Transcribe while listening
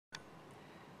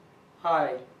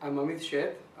Hi, I'm Amit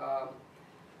Sheth,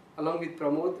 along with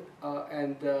Pramod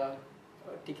and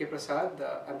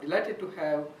kHealth. I'm delighted to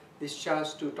have this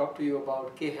chance to talk to you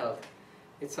about kHealth.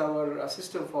 It's our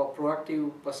system for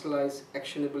proactive, personalized,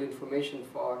 actionable information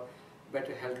for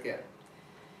better healthcare.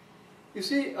 You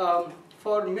see,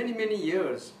 for many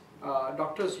years,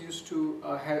 doctors used to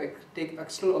take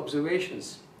external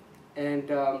observations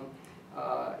and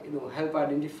help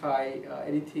identify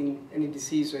any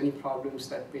disease or any problems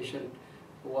that patient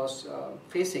was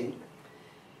facing.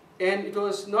 And it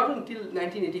was not until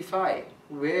 1985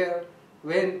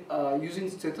 when using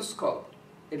stethoscope,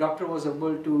 a doctor was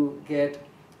able to get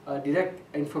direct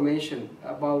information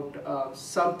about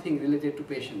something related to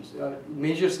patients,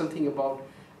 measure something about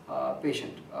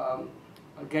patient,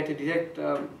 get a direct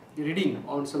reading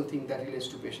on something that relates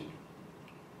to patient.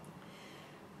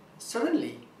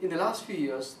 Suddenly, in the last few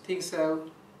years, things have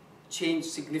changed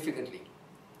significantly.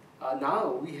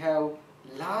 Now we have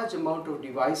large amount of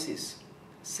devices,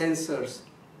 sensors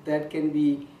that can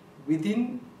be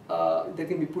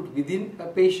put within a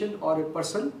patient or a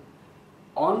person,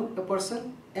 on a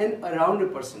person, and around a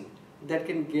person, that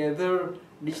can gather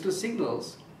digital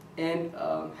signals and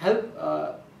help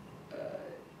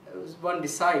one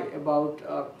decide about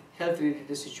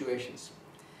health-related situations.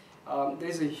 There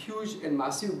is a huge and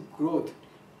massive growth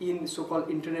in so-called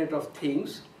Internet of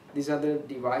Things. These are the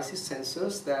devices,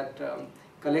 sensors that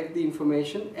collect the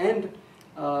information and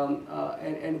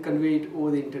convey it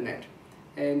over the Internet.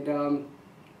 And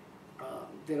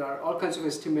there are all kinds of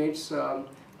estimates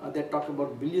that talk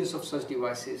about billions of such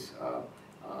devices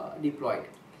deployed.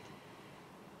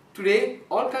 Today,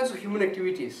 all kinds of human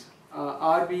activities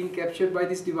are being captured by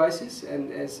these devices,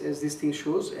 and as this thing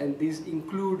shows, and these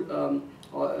include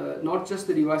not just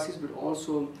the devices but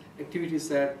also activities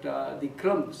that the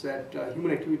crumbs that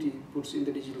human activity puts in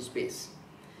the digital space.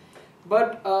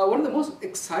 But one of the most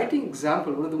exciting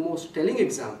example, one of the most telling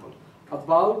example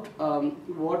about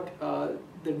what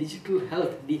the digital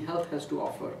health, kHealth, has to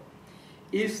offer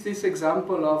is this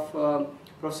example of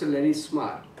Professor Larry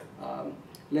Smart.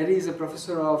 Larry is a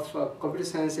professor of computer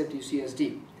science at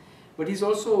UCSD, but he's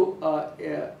also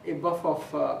a buff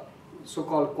of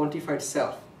so-called quantified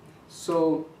self.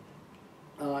 So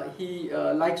he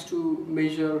likes to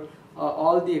measure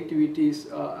all the activities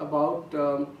about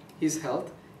his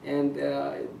health, and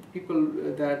people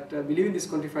that believe in this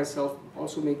quantified self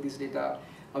also make this data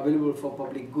available for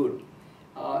public good.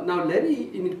 Now Larry,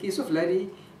 in the case of Larry,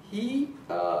 he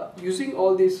using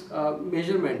all these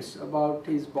measurements about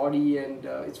his body and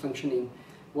its functioning,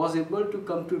 was able to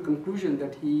come to a conclusion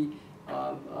that he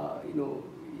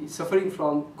is suffering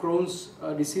from Crohn's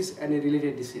disease and a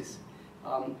related disease.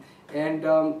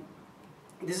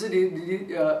 This is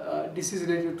a disease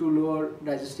related to lower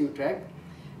digestive tract.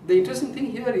 The interesting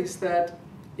thing here is that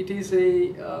it is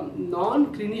a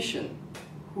non-clinician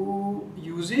who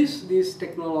uses this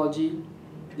technology,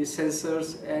 these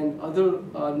sensors and other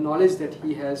knowledge that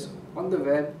he has on the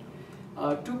web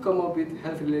to come up with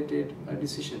health-related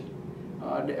decision,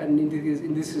 and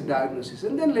in this is diagnosis.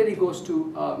 And then Larry goes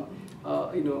to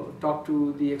talk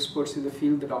to the experts in the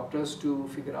field, the doctors, to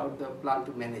figure out the plan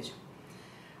to manage.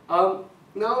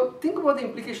 Now think about the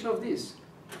implication of this.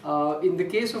 In the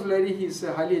case of Larry, he's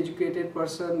a highly educated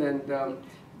person, and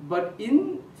but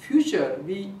in future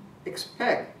we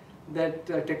expect that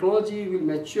technology will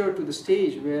mature to the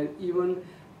stage where even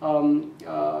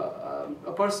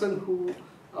a person who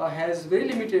has very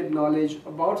limited knowledge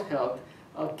about health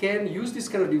can use this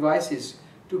kind of devices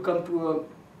to come to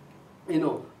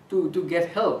a to get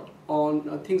help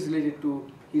on things related to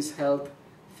his health,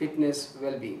 fitness,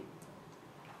 well-being.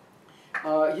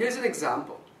 Here's an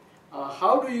example.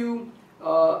 How do you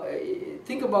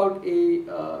think about a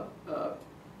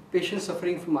patient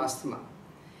suffering from asthma?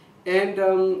 And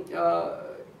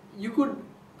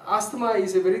asthma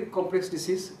is a very complex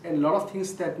disease, and a lot of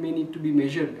things that may need to be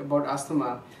measured about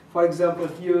asthma. For example,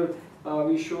 here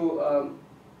we show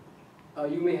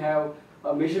you may have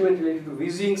a measurement related to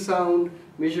wheezing sound,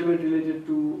 measurement related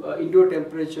to indoor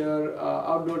temperature,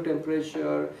 outdoor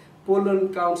temperature,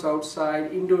 pollen counts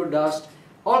outside, indoor dust,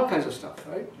 all kinds of stuff,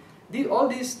 right? All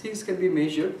these things can be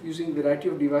measured using a variety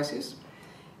of devices.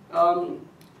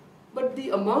 But the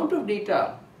amount of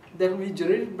data that will be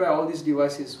generated by all these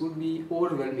devices would be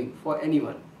overwhelming for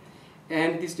anyone.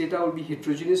 And this data will be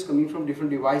heterogeneous, coming from different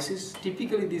devices.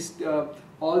 Typically,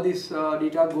 all this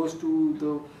data goes to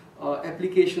the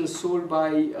applications sold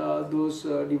by those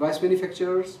device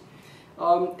manufacturers.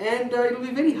 And it will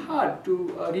be very hard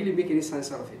to really make any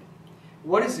sense out of it.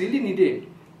 What is really needed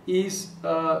is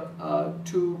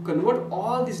to convert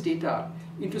all this data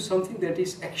into something that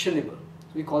is actionable.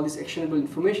 So we call this actionable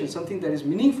information, something that is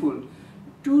meaningful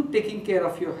to taking care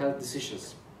of your health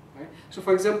decisions. Right? So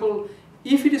for example,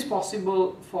 if it is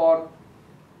possible for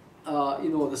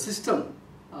the system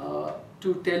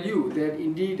to tell you that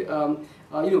indeed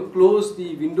close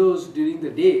the windows during the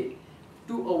day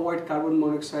to avoid carbon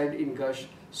monoxide in gush,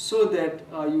 so that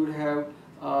you would have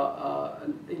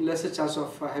lesser chance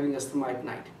of having asthma at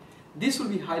night. This will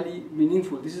be highly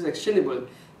meaningful. This is actionable.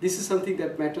 This is something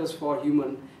that matters for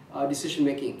human decision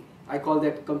making. I call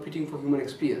that computing for human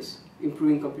experience,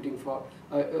 improving computing for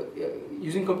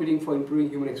using computing for improving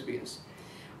human experience.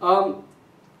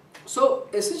 So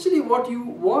essentially what you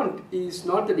want is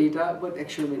not the data but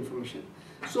actionable information.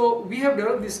 So we have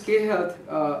developed this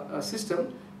kHealth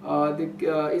system.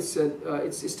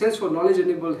 It stands for Knowledge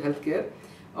Enabled Healthcare,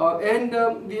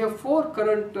 and we have 4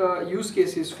 current use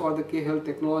cases for the kHealth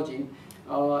technology.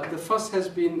 The first has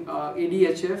been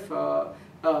ADHF,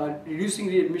 reducing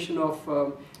readmission of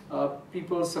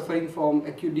people suffering from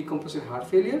acute decompensated heart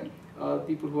failure,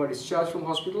 people who are discharged from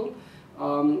hospital.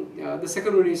 The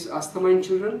second one is asthma in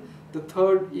children. The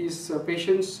third is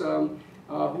patients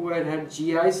who had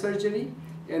GI surgery,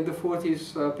 and the fourth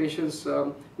is patients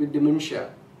with dementia.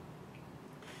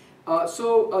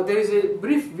 So there is a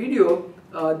brief video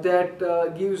that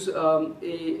gives an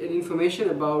information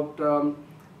about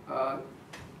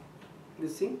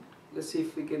this thing. Let's see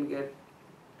if we can get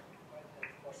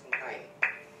for some time.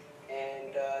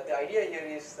 And the idea here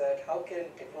is that how can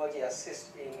technology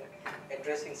assist in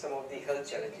addressing some of the health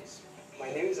challenges. My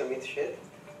name is Amit, Sheth.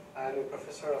 I am a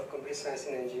professor of computer science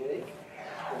and engineering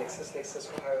at Nexus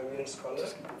Ohio Eminent Scholar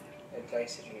at Wright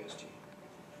State University.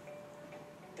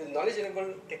 The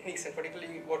knowledge-enabled techniques, and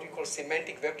particularly what we call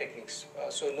semantic web techniques.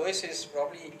 So NOIS is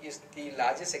probably the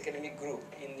largest academic group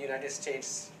in the United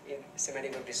States in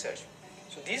semantic web research.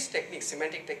 So these techniques,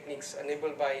 semantic techniques,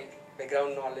 enabled by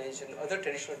background knowledge and other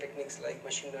traditional techniques like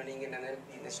machine learning and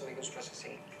NLP, natural language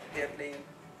processing, they are playing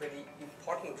a very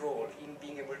important role in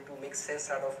being able to make sense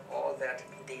out of all that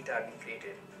data being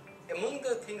created. Among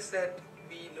the things that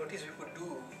we noticed we could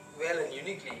do well and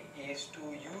uniquely is to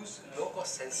use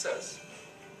low-cost sensors,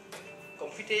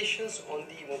 computations on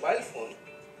the mobile phone,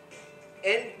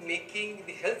 and making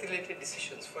the health-related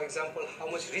decisions. For example, how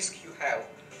much risk you have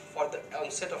for the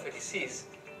onset of a disease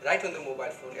right on the mobile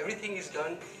phone. Everything is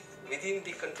done within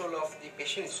the control of the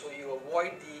patient, so you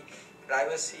avoid the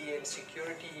privacy and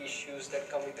security issues that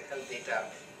come with the health data.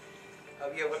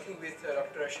 We are working with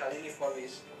Dr. Shalini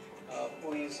Forvis,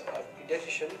 who is a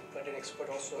pediatrician but an expert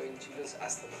also in children's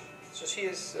asthma. So she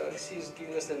is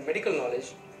giving us the medical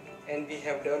knowledge, and we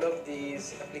have developed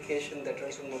this application that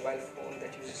runs on mobile phone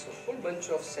that uses a whole bunch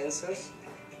of sensors,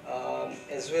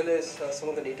 as well as some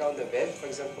of the data on the web. For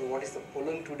example, what is the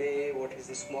pollen today, what is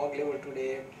the smog level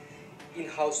today,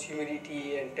 in-house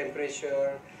humidity and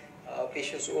temperature,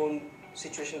 patient's own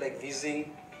situation like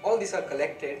wheezing. All these are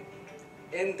collected,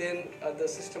 and then the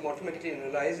system automatically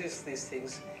analyzes these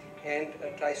things and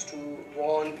tries to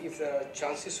warn if the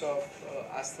chances of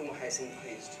asthma has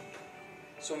increased.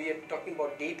 So we are talking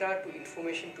about data to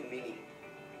information to meaning,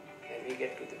 and we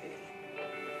get to the meaning.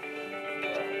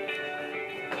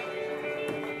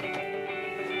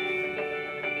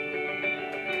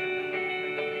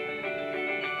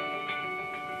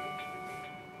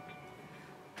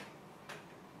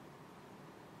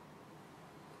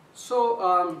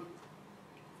 So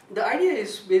the idea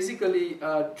is basically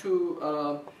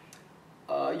to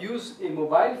use a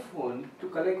mobile phone to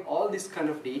collect all this kind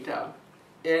of data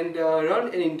and run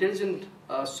an intelligent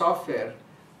software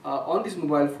on this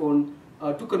mobile phone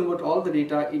to convert all the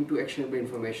data into actionable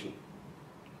information.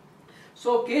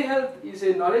 So kHealth is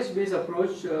a knowledge-based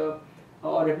approach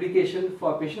or application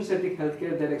for patient-centric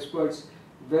healthcare that exploits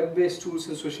web-based tools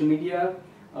and social media,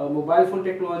 mobile phone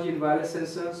technology and wireless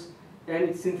sensors, and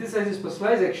it synthesizes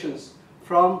personalized actions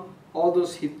from all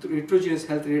those heterogeneous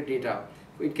health-related data.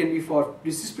 It can be for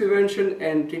disease prevention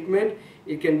and treatment,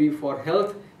 it can be for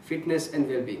health, fitness and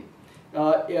well-being.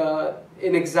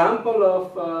 An example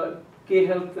of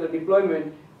kHealth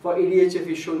deployment for ADHF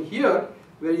is shown here,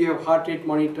 where you have heart rate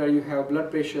monitor, you have blood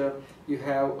pressure, you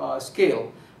have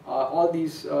scale. All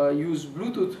these use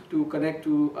Bluetooth to connect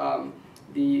to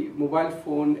the mobile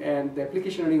phone and the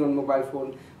application running on mobile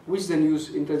phone, which then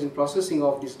use intelligent processing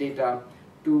of this data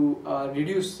to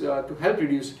help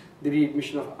reduce the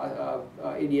readmission of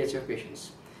ADHF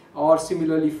patients. Or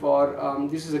similarly for,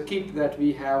 this is a kit that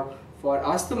we have for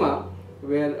asthma,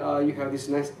 where you have this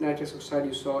nitrous oxide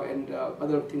you saw and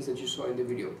other things that you saw in the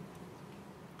video.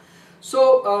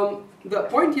 So the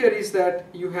point here is that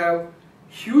you have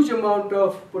huge amount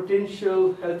of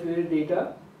potential health related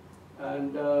data,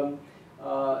 and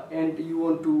and you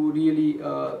want to really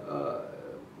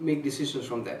make decisions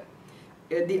from that.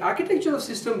 The architecture of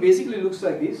system basically looks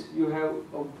like this. You have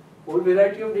a whole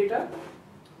variety of data,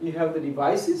 you have the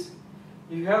devices,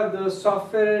 you have the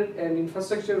software and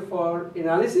infrastructure for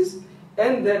analysis,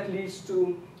 and that leads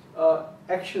to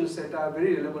actions that are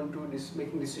very relevant to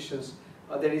making decisions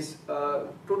that is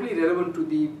totally relevant to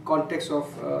the context of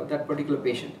that particular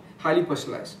patient, highly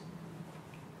personalized.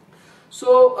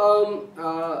 So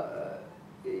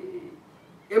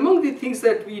among the things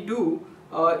that we do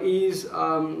is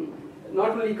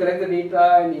not only collect the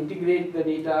data and integrate the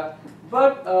data,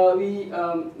 but we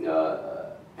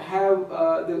have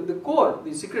the core,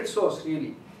 the secret sauce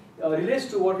really, relates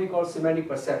to what we call semantic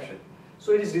perception.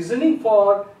 So it is reasoning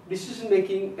for decision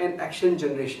making and action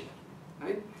generation,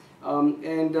 right?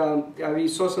 We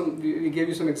saw we gave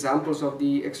you some examples of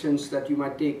the actions that you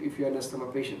might take if you are an asthma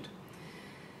patient.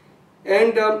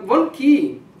 And one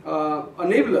key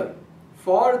enabler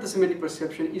for the semantic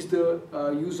perception is the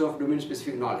use of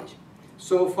domain-specific knowledge.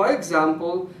 So, for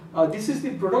example, this is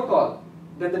the protocol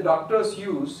that the doctors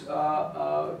use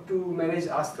to manage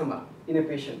asthma in a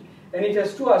patient, and it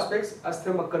has two aspects: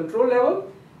 asthma control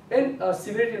level and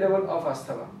severity level of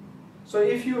asthma. So,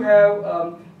 if you have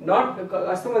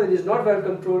asthma that is not well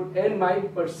controlled and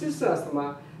might persist in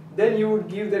asthma, then you would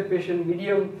give that patient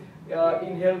medium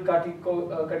inhaled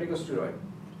corticosteroid.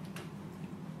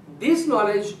 This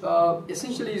knowledge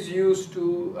essentially is used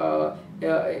to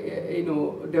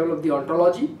develop the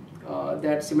ontology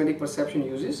that semantic perception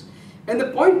uses. And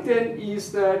the point then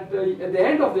is that at the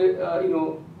end of the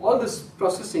all this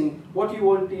processing, what you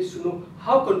want is to know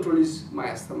how controlled is my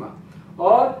asthma,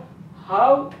 or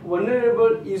how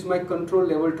vulnerable is my control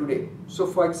level today. So,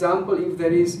 for example, if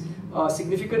there is a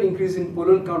significant increase in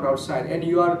pollen count outside, and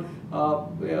you are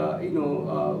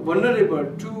vulnerable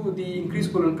to the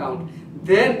increased pollen count,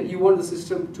 then you want the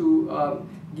system to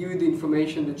give you the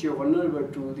information that you are vulnerable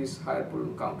to this higher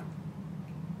pollen count.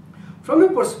 From a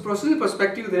processing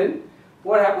perspective then,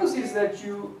 what happens is that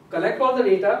you collect all the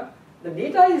data. The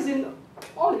data is in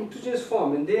all heterogeneous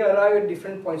form and they arrive at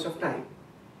different points of time.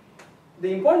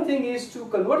 The important thing is to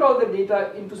convert all the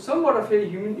data into somewhat of a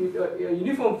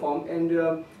uniform form, and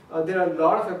there are a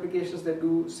lot of applications that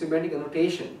do semantic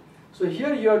annotation. So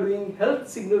here you are doing health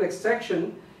signal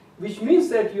extraction, which means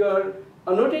that you are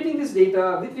annotating this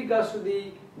data with regards to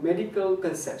the medical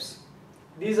concepts.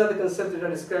 These are the concepts that are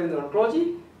described in the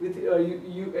ontology with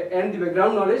and the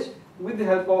background knowledge with the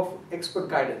help of expert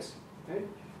guidance. Right?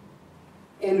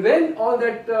 And when all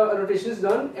that annotation is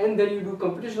done and then you do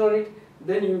computation on it,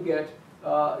 then you get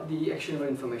the actionable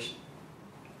information.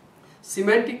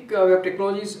 Semantic web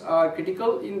technologies are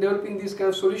critical in developing these kind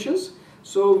of solutions.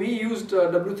 So we used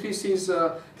W3C's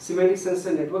semantic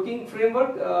sensor networking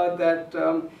framework that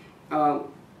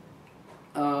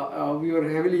we were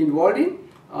heavily involved in.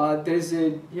 Here's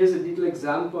a detailed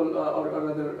example or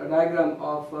rather a diagram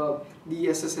of the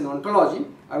SSN ontology.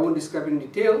 I won't describe it in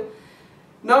detail.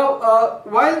 Now,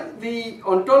 while the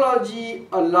ontology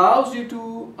allows you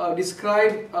to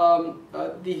describe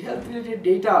the health-related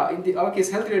data, in our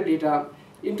case health-related data,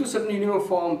 into certain uniform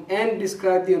form and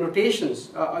describe the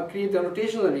annotations, create the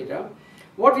annotation of the data,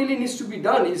 what really needs to be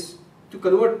done is to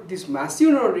convert this massive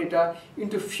amount of data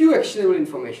into few actionable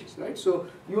informations, right? So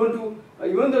you want to,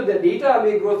 even though the data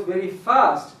may grow very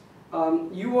fast,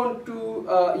 you want to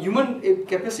human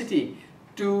capacity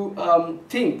to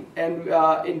think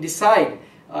and decide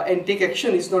and take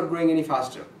action is not growing any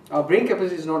faster. Our brain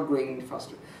capacity is not growing any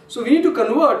faster. So we need to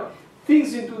convert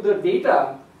things into the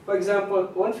data. For example,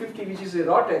 150, which is a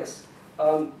raw text,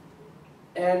 and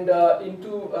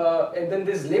then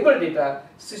this label data,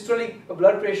 systolic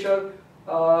blood pressure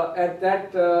at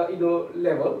that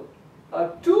level,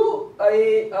 to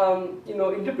a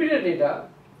interpreted data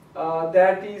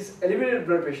that is elevated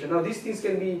blood pressure. Now these things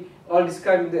can be all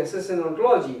described in the SSN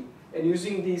ontology and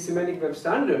using the semantic web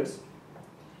standards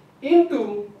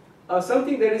into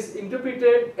something that is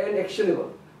interpreted and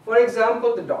actionable. For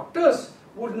example, the doctors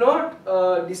would not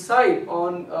decide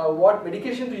on what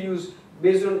medication to use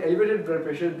based on elevated blood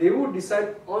pressure. They would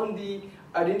decide on the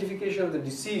identification of the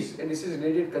disease and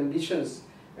disease-related conditions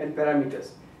and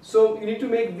parameters. So you need to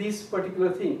make this particular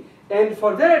thing, and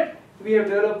for that we have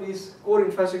developed this core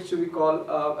infrastructure we call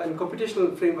and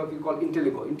computational framework we call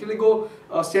IntelliGo. IntelliGo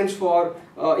stands for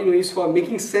is for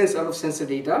making sense out of sensor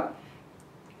data,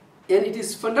 and it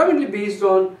is fundamentally based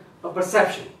on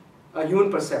perception, human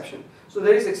perception. So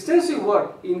there is extensive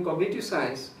work in cognitive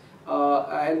science,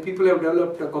 and people have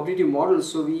developed cognitive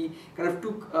models. So we kind of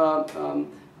took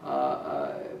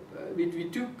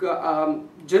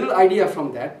general idea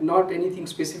from that, not anything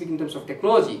specific in terms of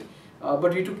technology,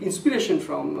 but we took inspiration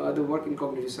from the work in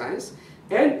cognitive science,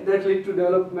 and that led to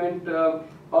development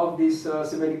of this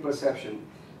semantic perception.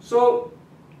 So,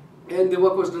 and the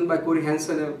work was done by Corey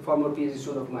Hansen, a former PhD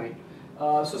student of mine.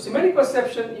 So semantic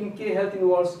perception in kHealth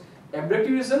involves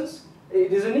abductive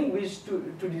reasoning, which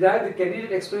to derive the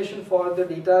candidate explanation for the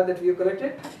data that we have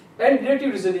collected, and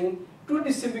deductive reasoning to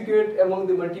disambiguate among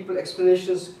the multiple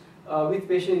explanations with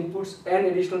patient inputs and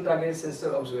additional targeted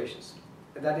sensor observations.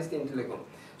 That is the IntelliGO.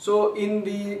 So in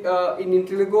the in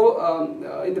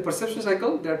IntelliGO, in the perception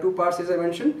cycle, there are two parts as I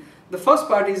mentioned. The first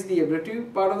part is the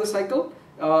abductive part of the cycle,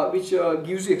 which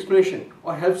gives you explanation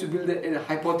or helps you build a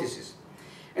hypothesis.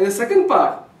 And the second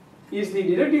part is the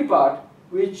deductive part,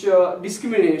 which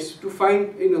discriminates to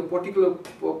find particular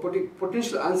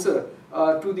potential answer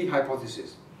to the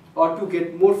hypothesis, or to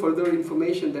get more further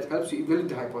information that helps you evaluate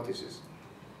the hypothesis.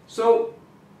 So,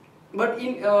 but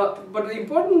the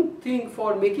important thing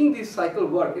for making this cycle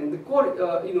work, and the core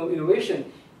innovation,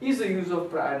 is the use of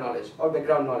prior knowledge or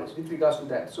background knowledge with regards to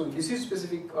that. So disease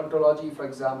specific ontology, for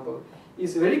example,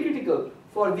 is very critical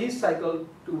for this cycle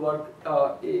to work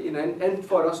and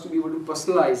for us to be able to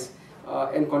personalize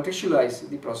and contextualize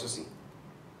the processing.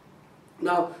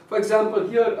 Now, for example,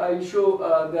 here I show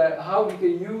how we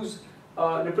can use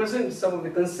represent some of the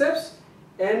concepts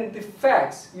and the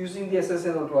facts using the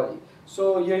SSN ontology.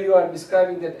 So here you are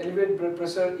describing that elevated blood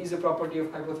pressure is a property of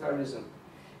hypothyroidism,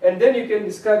 and then you can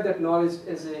describe that knowledge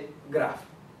as a graph.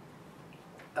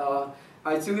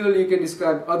 Similarly, you can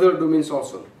describe other domains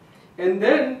also, and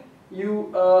then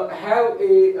you have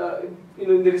a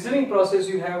in the reasoning process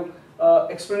you have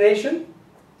explanation,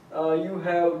 you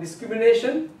have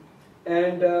discrimination,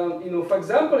 and for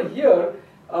example here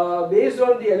based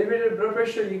on the elevated blood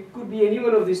pressure, it could be any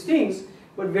one of these things,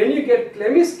 but when you get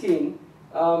clammy skin,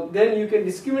 then you can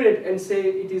discriminate and say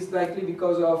it is likely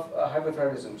because of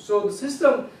hypothyroidism. So the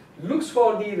system looks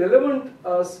for the relevant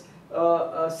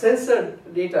sensor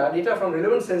data from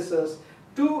relevant sensors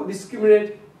to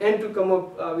discriminate and to come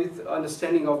up with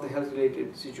understanding of the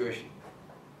health-related situation.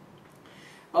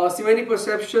 Semantic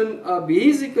perception,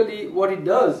 basically what it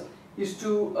does is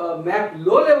to map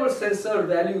low-level sensor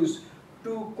values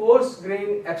to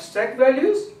coarse-grained abstract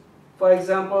values, for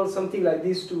example something like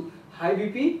this to high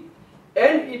BP,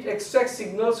 and it extracts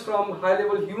signals from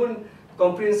high-level human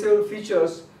comprehensible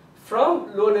features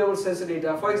from low-level sensor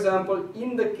data. For example,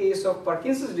 in the case of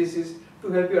Parkinson's disease,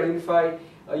 to help you identify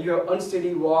your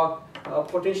unsteady walk,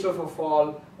 potential for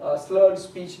fall, slurred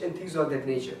speech, and things of that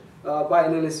nature by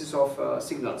analysis of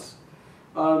signals.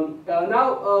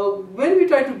 Now, when we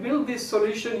try to build this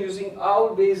solution using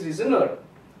OWL-based reasoner,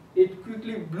 it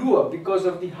quickly blew up because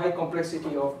of the high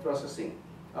complexity of processing,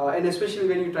 and especially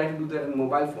when you try to do that on a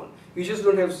mobile phone. You just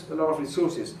don't have a lot of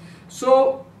resources.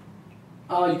 So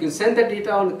you can send that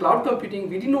data on the cloud computing.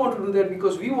 We didn't want to do that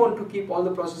because we want to keep all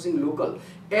the processing local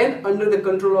and under the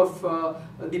control of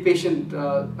the patient.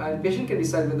 And the patient can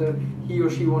decide whether he or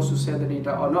she wants to send the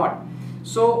data or not.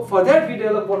 So for that we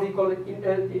develop what we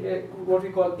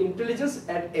call intelligence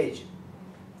at edge.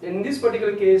 In this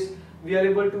particular case, we are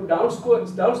able to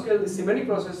downscale the semantic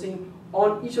processing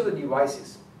on each of the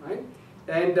devices, right?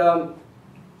 And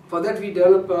for that we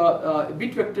develop a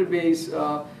bit vector based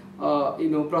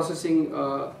processing,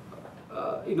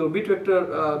 bit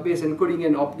vector based encoding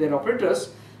and their operators.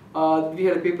 We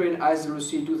had a paper in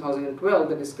ISWC 2012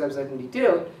 that describes that in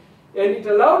detail, and it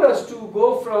allowed us to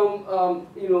go from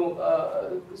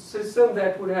system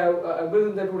that would have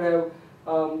algorithm that would have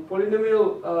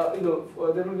polynomial,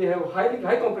 that would have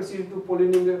high complexity to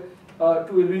polynomial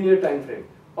to a linear time frame,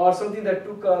 or something that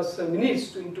took us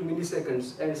minutes into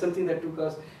milliseconds, and something that took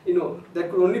us,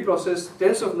 that could only process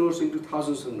tens of nodes into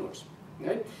thousands of nodes.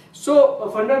 Right? So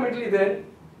fundamentally, then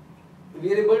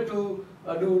we are able to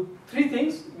do three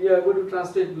things. We are able to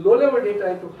translate low-level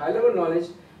data into high-level knowledge.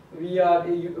 We are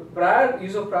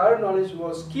use of prior knowledge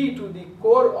was key to the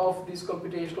core of this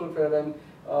computational paradigm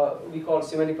we call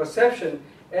semantic perception,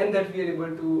 and that we are able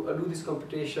to do this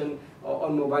computation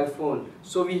on mobile phone.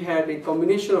 So we had a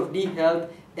combination of D-health,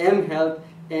 M-health,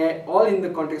 all in the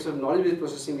context of knowledge-based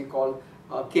processing we call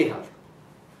kHealth.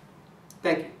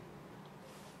 Thank you.